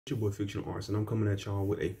Your boy Fictional Arts, and I'm coming at y'all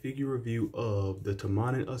with a figure review of the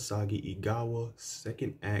Taimanin Asagi Igawa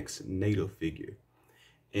second axe native figure.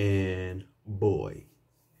 And boy,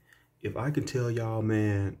 if I can tell y'all,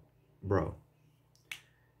 man, bro,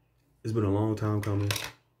 it's been a long time coming,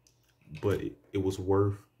 but it was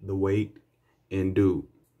worth the wait. And dude,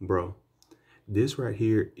 bro, this right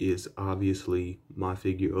here is obviously my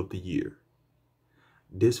figure of the year.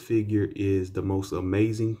 This figure is the most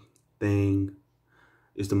amazing thing.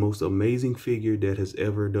 It's the most amazing figure that has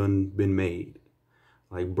ever been made.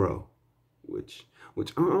 Like, bro, which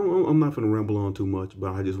I'm not gonna ramble on too much,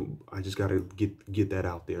 but I just gotta get that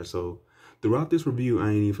out there. So throughout this review, I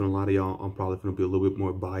ain't even gonna lie to y'all, I'm probably gonna be a little bit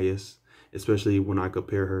more biased, especially when I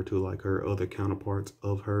compare her to like her other counterparts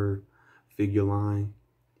of her figure line,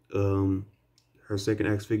 her second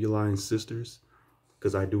axe figure line sisters,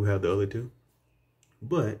 because I do have the other two.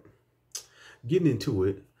 But getting into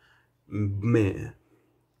it, man,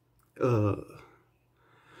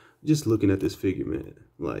 just looking at this figure, man,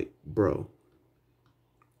 like, bro,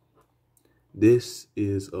 this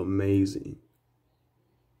is amazing.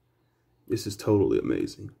 This is totally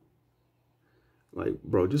amazing. Like,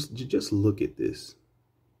 bro, just look at this.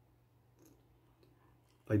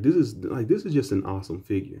 Like, this is just an awesome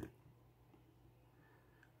figure.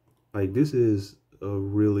 Like, this is a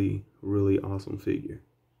really, really awesome figure.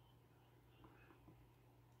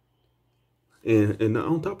 And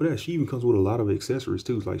on top of that, she even comes with a lot of accessories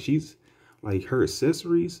too. Like, she's like, her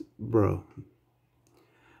accessories, bro.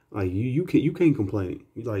 Like, you can't complain.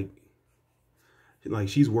 Like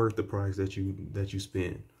she's worth the price that you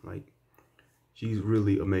spend. Like, she's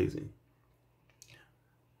really amazing.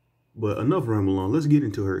 But enough ramble on. Let's get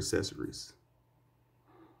into her accessories.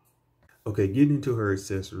 Okay, getting into her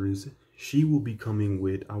accessories, she will be coming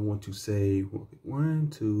with, I want to say, 1,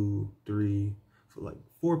 2, 3, for like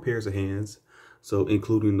 4 pairs of hands. So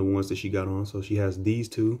including the ones that she got on. So she has these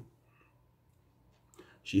two.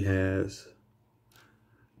 She has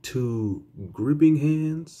 2 gripping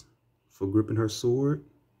hands for gripping her sword.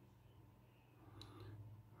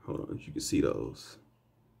 Hold on, you can see those.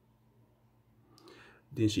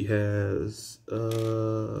 Then she has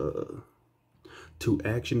 2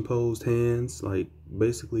 action posed hands, like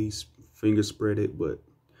basically finger spreaded, but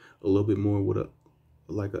a little bit more with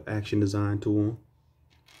like an action design to them.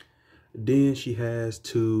 Then she has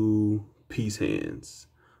 2 peace hands,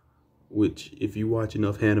 which if you watch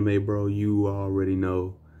enough anime, bro, you already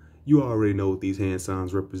know what these hand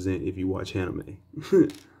signs represent if you watch anime.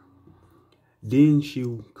 Then she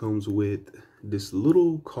comes with this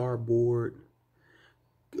little cardboard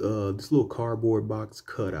box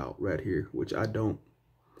cutout right here, which I don't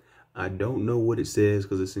know what it says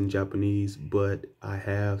because it's in Japanese, but I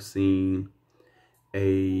have seen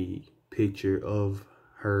a picture of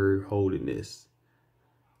her holding this,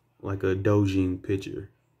 like a doujin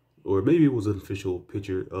picture, or maybe it was an official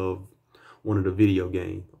picture of one of the video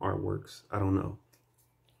game artworks. I don't know.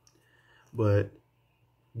 But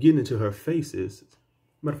getting into her faces,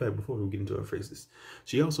 matter of fact, before we get into her faces,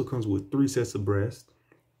 she also comes with 3 sets of breasts,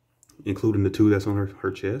 including the 2 that's on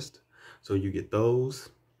her chest. So you get those.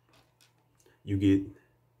 You get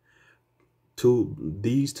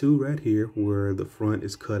these 2 right here, where the front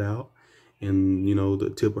is cut out, and you know, the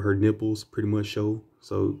tip of her nipples pretty much show.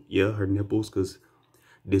 So yeah, her nipples, because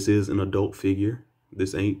this is an adult figure.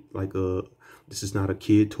 This ain't like this is not a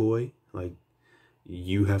kid toy. Like,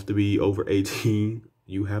 you have to be over 18.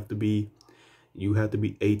 You have to be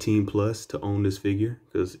 18 plus to own this figure,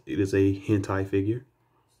 because it is a hentai figure.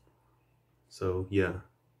 So yeah,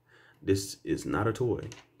 this is not a toy.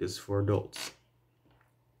 This is for adults.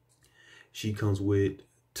 She comes with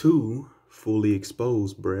 2 fully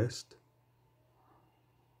exposed breasts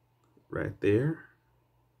right there,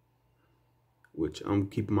 which I'm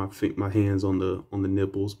keeping my hands on the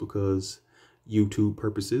nipples because YouTube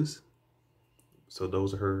purposes. So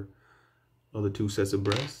those are her other 2 sets of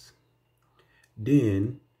breasts.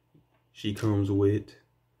 Then she comes with,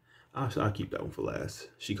 I'll keep that one for last.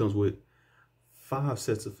 She comes with 5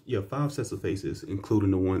 sets of faces,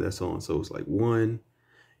 including the one that's on. So it's like 1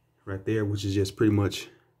 right there, which is just pretty much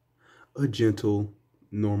a gentle,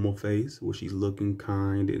 normal face where she's looking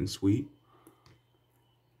kind and sweet.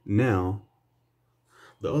 Now,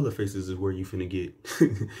 the other faces is where you finna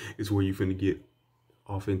get,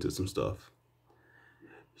 off into some stuff.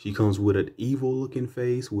 She comes with an evil looking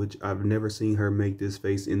face, which I've never seen her make this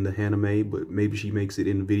face in the anime, but maybe she makes it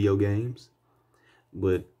in the video games.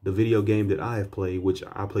 But the video game that I have played, which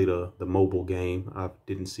I played the mobile game, I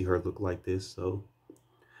didn't see her look like this. So,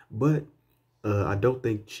 but I don't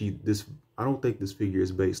think this figure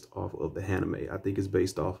is based off of the anime. I think it's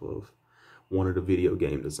based off of one of the video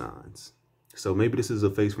game designs. So maybe this is a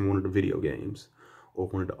face from one of the video games or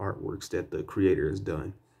one of the artworks that the creator has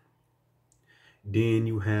done. Then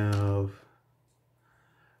you have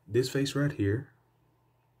this face right here,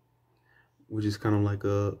 which is kind of like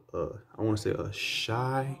I want to say a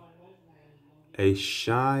shy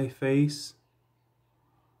face,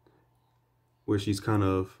 where she's kind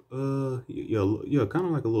of kind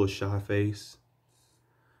of like a little shy face.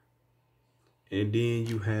 And then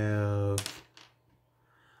you have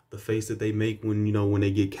the face that they make when, you know, when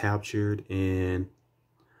they get captured and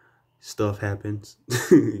stuff happens.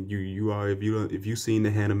 If you've seen the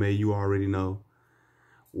anime, you already know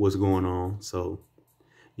what's going on. So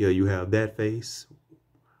yeah, you have that face,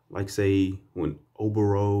 like say when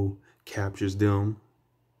Oboro captures them.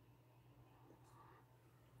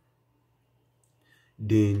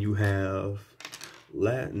 Then you have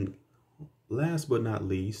last but not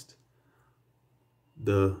least,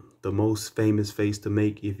 the most famous face to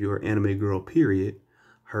make if you're an anime girl, period,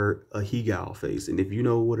 her Ahegao face. And if you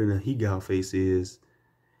know what an Ahegao face is,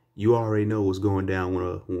 you already know what's going down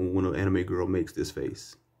when an anime girl makes this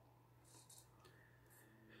face.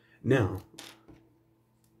 Now,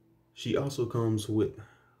 she also comes with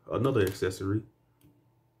another accessory.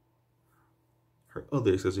 Her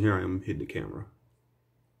other accessory, here I am hitting the camera.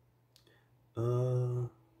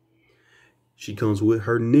 She comes with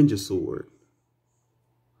her ninja sword,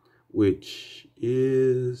 which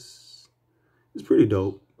is pretty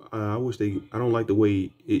dope. I don't like the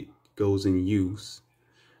way it goes in use,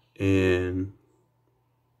 and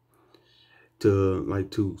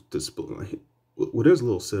to display. Well, there's a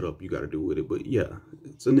little setup you got to do with it, but yeah,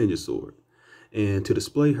 it's a ninja sword. And to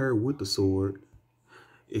display her with the sword,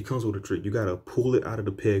 it comes with a trick. You got to pull it out of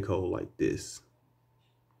the peg hole like this.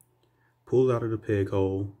 Pull it out of the peg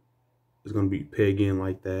hole. It's going to be pegged in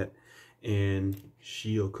like that. And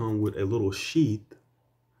she'll come with a little sheath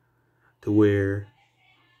to where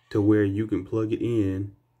you can plug it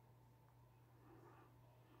in.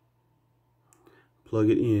 Plug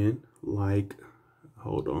it in like,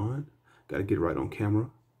 hold on. Got to get it right on camera.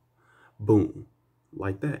 Boom.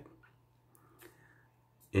 Like that.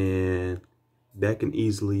 And that can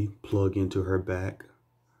easily plug into her back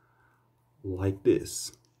like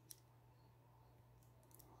this.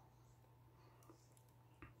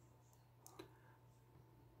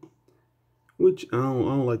 Which I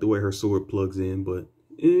don't like the way her sword plugs in, but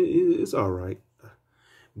it's all right.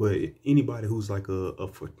 But anybody who's like a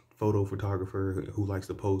photo photographer who likes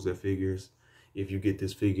to pose their figures, if you get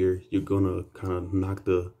this figure, you're gonna kind of knock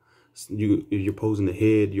if you're posing the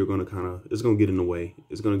head, you're gonna it's gonna get in the way.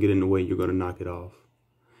 It's gonna get in the way. You're gonna knock it off.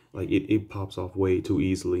 Like it pops off way too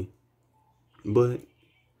easily. But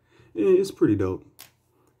it's pretty dope.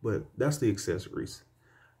 But that's the accessories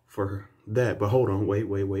for that. But hold on, wait,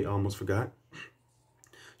 I almost forgot.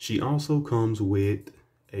 She also comes with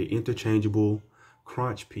a interchangeable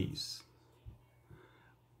crotch piece,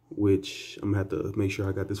 which I'm gonna have to make sure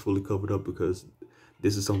I got this fully covered up because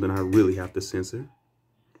this is something I really have to censor.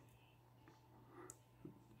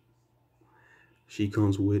 She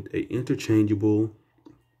comes with a interchangeable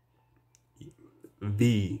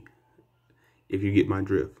V, if you get my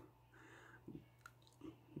drift.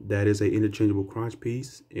 That is a interchangeable crotch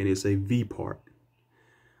piece, and it's a V part.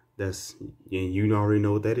 And you already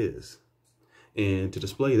know what that is. And to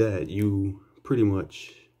display that, you pretty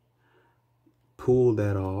much pull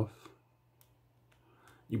that off.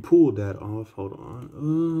 You pull that off. Hold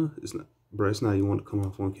on. It's not even want to come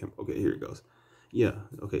off on camera. Okay, here it goes. Yeah.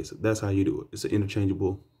 Okay, so that's how you do it. It's an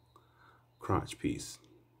interchangeable crotch piece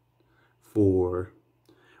for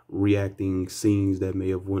reacting scenes that may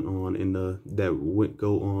have went on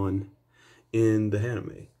go on in the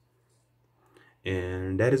anime.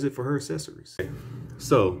 And that is it for her accessories.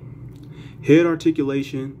 So, head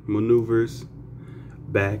articulation maneuvers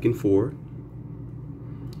back and forth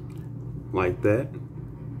like that.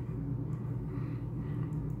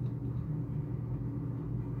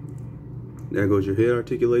 There goes your head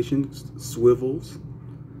articulation, swivels,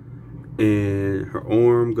 and her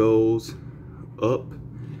arm goes up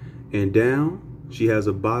and down. She has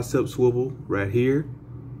a bicep swivel right here.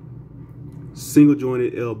 Single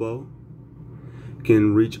jointed elbow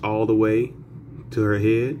can reach all the way to her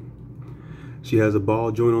head. She has a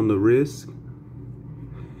ball joint on the wrist.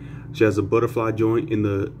 She has a butterfly joint in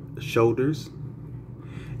the shoulders.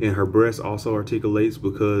 And her breast also articulates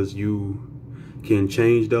because you can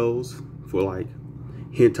change those for like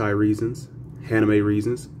hentai reasons, anime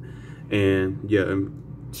reasons. And yeah,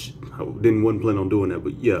 I wasn't planning on doing that,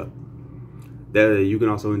 but yeah, that you can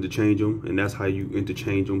also interchange them, and that's how you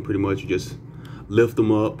interchange them. Pretty much, you just lift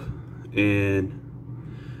them up, and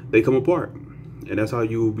they come apart. And that's how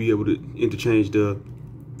you will be able to interchange the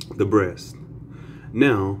breast.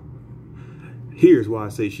 Now, here's why I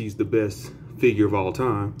say she's the best figure of all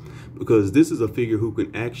time, because this is a figure who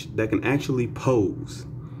can actually pose.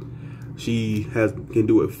 She can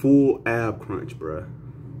do a full ab crunch, bruh.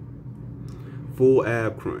 Full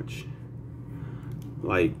ab crunch.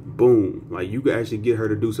 Like, boom. Like, you can actually get her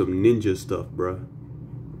to do some ninja stuff, bruh.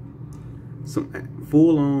 Some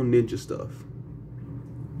full-on ninja stuff.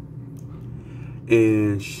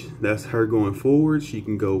 And that's her going forward. She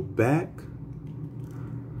can go back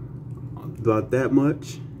about that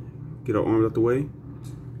much. Get her arms out the way.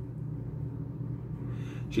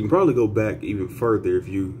 She can probably go back even further if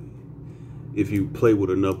you play with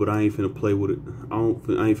her enough, but I ain't finna play with it. I ain't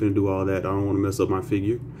finna do all that. I don't want to mess up my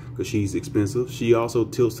figure because she's expensive. She also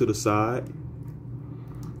tilts to the side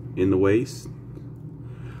in the waist.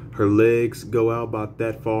 Her legs go out about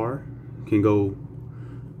that far. Can go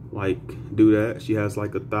like do that. She has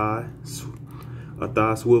like a thigh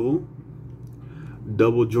swivel,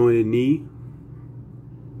 double jointed knee,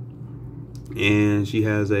 and she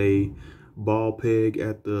has a ball peg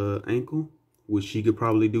at the ankle, which she could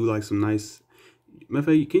probably do like some nice. Matter of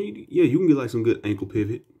fact, you can get like some good ankle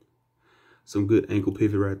pivot. Some good ankle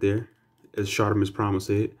pivot right there. As Charlemagne Promise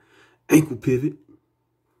said, ankle pivot.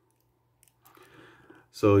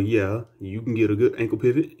 So yeah, you can get a good ankle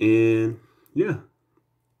pivot, and yeah,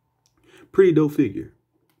 pretty dope figure.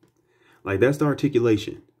 Like, that's the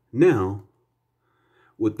articulation. Now,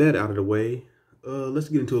 with that out of the way, let's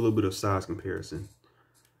get into a little bit of size comparison.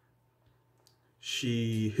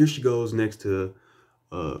 Here she goes next to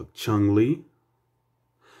Chun-Li.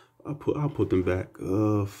 I'll put them back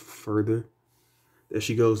further. There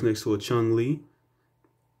she goes next to a Chun-Li.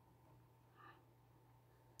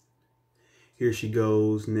 Here she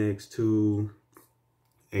goes next to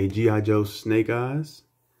a G.I. Joe Snake Eyes.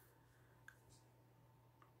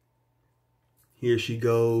 Here she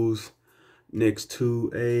goes next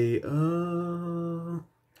to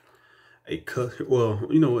well,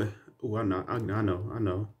 you know what? Oh, I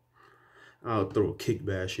know. I'll throw a kick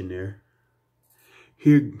bash in there.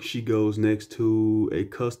 Here she goes next to a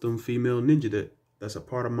custom female ninja that's a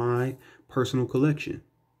part of my personal collection.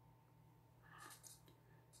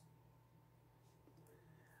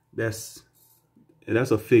 That's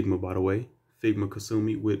a Figma, by the way. Figma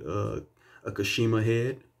Kasumi with a Kashima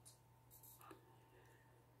head.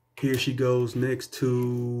 Here she goes next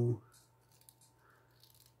to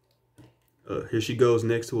a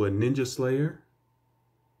Ninja Slayer.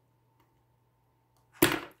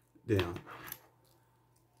 Down.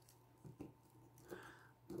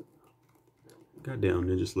 Goddamn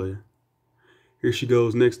Ninja Slayer. Here she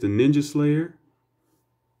goes next to Ninja Slayer.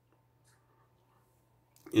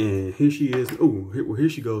 And here she is. Oh, here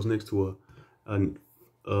she goes next to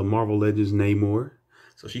a Marvel Legends Namor.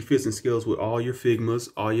 So she fits and scales with all your Figmas,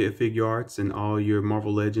 all your figure arts, and all your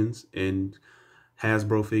Marvel Legends and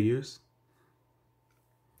Hasbro figures.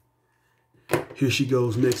 Here she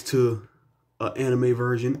goes next to an anime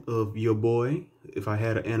version of your boy. If I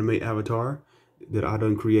had an anime avatar that I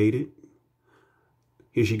done created.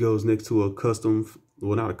 Here she goes next to a custom,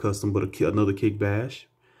 well, not a custom, but another Kick Bash,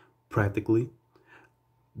 practically.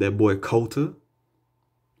 That boy Kota.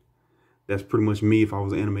 That's pretty much me if I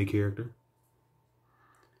was an anime character.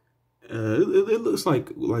 It looks like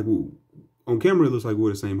on camera it looks like we're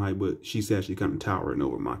the same height, but she's actually kind of towering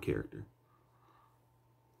over my character.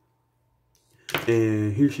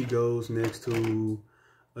 And here she goes next to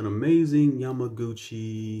an amazing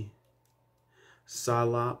Yamaguchi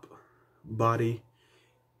Psylop body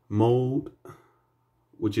mold,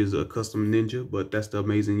 which is a custom ninja, but that's the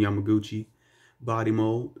amazing Yamaguchi body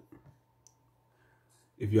mold,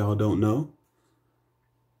 if y'all don't know.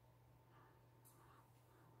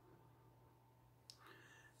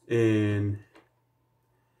 And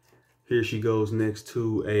here she goes next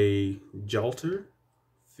to a Jalter,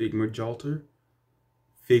 Figma Jalter.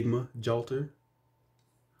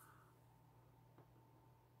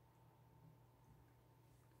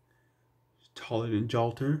 Taller than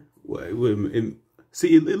Jalter.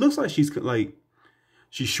 See, it looks like she's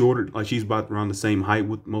shorter, like she's about around the same height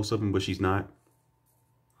with most of them, but she's not.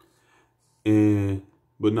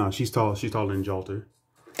 But no, she's tall. She's taller than Jalter.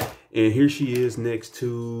 And here she is next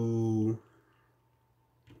to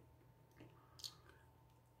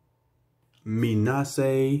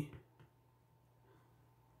Minase,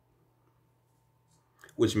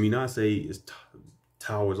 which Minase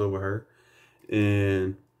towers over her.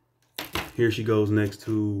 And here she goes next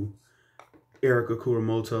to Erika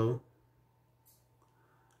Kuramoto,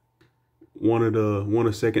 one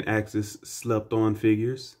of Second Axis slept on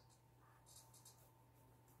figures.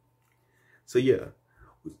 So yeah,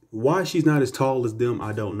 why she's not as tall as them,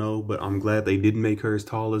 I don't know, but I'm glad they didn't make her as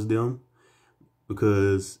tall as them,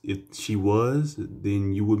 because if she was,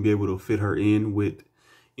 then you wouldn't be able to fit her in with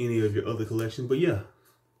any of your other collections. But yeah,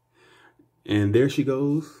 and there she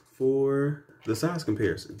goes for the size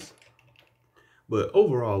comparisons. But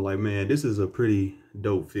overall, like, man, this is a pretty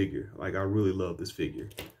dope figure. Like, I really love this figure.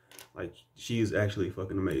 Like, she is actually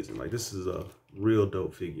fucking amazing. Like, this is a real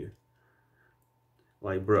dope figure.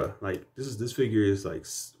 Like, bruh, like, this figure is like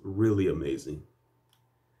really amazing.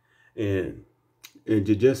 And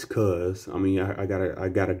just cause, I mean, I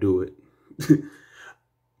gotta do it.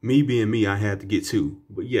 Me being me, I had to get two.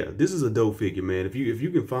 But yeah, this is a dope figure, man. If you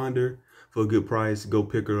can find her for a good price, go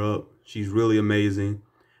pick her up. She's really amazing.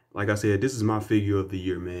 Like I said, this is my figure of the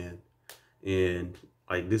year, man. And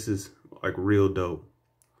like, this is like real dope.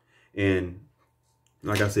 And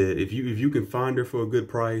like I said, if you can find her for a good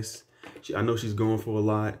price, I know she's going for a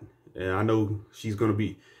lot, and I know she's gonna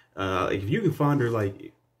be. If you can find her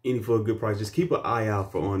like any for a good price, just keep an eye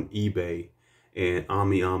out for on eBay and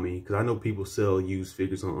Ami, because I know people sell used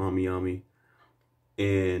figures on Ami,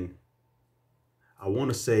 and I want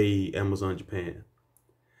to say Amazon Japan.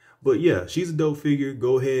 But yeah, she's a dope figure.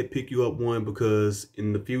 Go ahead, pick you up one, because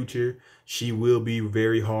in the future she will be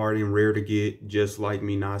very hard and rare to get, just like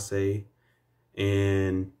Minase.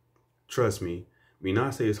 And trust me,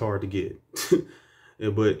 Minase is hard to get.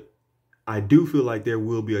 But I do feel like there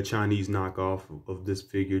will be a Chinese knockoff of this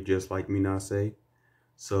figure, just like Minase.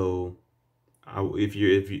 So if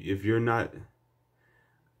you're not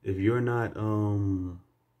like,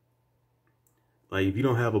 if you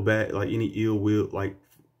don't have a bad, like, any ill will, like,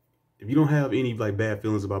 if you don't have any like bad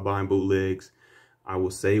feelings about buying bootlegs, I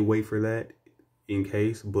will say wait for that in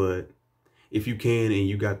case. But if you can and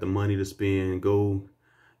you got the money to spend, go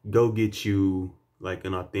get you like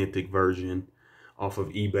an authentic version off of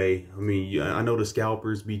eBay. I mean, I know the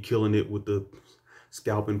scalpers be killing it with the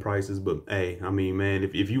scalping prices, but hey, I mean, man,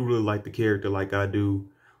 if you really like the character like I do,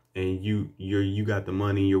 and you got the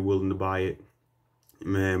money, you're willing to buy it,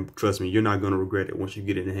 man, trust me, you're not gonna regret it once you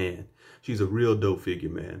get it in hand. She's a real dope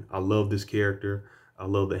figure, man. I love this character. I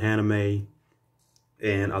love the anime,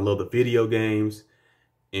 and I love the video games,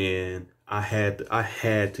 and I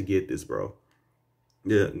had to get this, bro.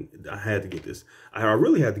 Yeah, I had to get this. I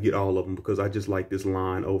really had to get all of them, because I just like this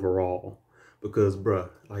line overall. Because, bruh,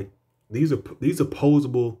 like, these are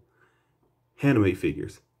posable anime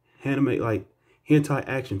figures, like hentai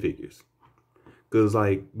action figures. Because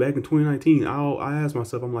like back in 2019, I asked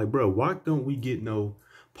myself, I'm like, bro, why don't we get no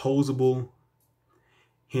posable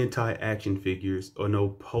hentai action figures, or no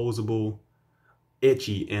posable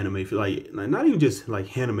ecchi anime, like not even just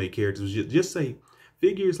like anime characters, just say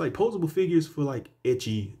figures, like posable figures for like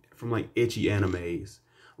ecchi, from like ecchi animes,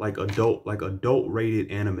 like adult rated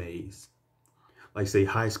animes, like say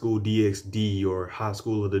High School DxD or High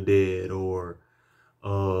School of the Dead, or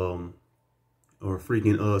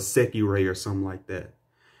freaking Sekirei or something like that.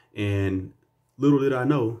 And little did I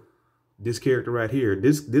know, this character right here,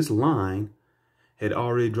 this line had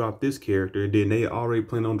already dropped this character, then they already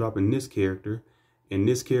planned on dropping this character and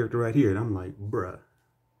this character right here. And I'm like, bruh.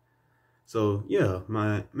 So yeah,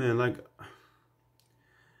 my man, like,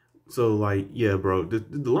 so like, yeah, bro,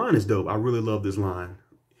 the line is dope. I really love this line.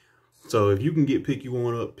 So if you can pick you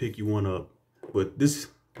one up, pick you one up. But this,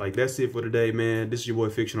 like, that's it for today, man. This is your boy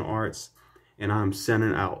Fictional Arts, and I'm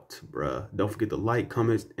sending out, bruh. Don't forget to like,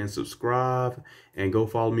 comment, and subscribe, and go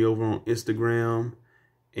follow me over on Instagram,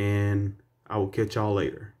 and I will catch y'all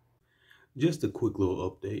later. Just a quick little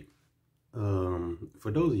update.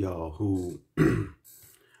 For those of y'all who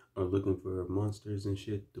are looking for monsters and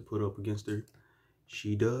shit to put up against her,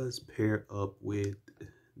 she does pair up with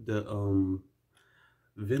the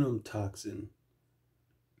Venom Toxin.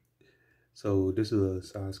 So this is a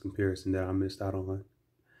size comparison that I missed out on.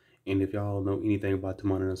 And if y'all know anything about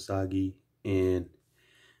taimanin Asagi and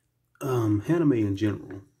anime in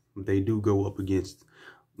general, they do go up against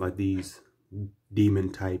like these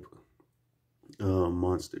demon type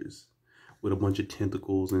monsters with a bunch of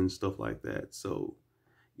tentacles and stuff like that. So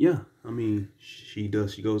yeah, I mean, she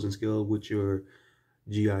goes in scale with your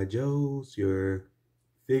G.I. Joes, your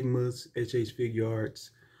Figmas, HH Figure Arts,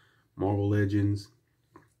 Marvel Legends,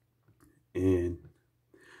 and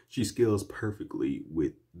she scales perfectly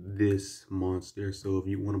with this monster. So if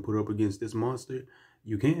you want to put her up against this monster,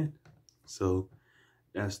 you can. So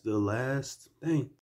that's the last thing.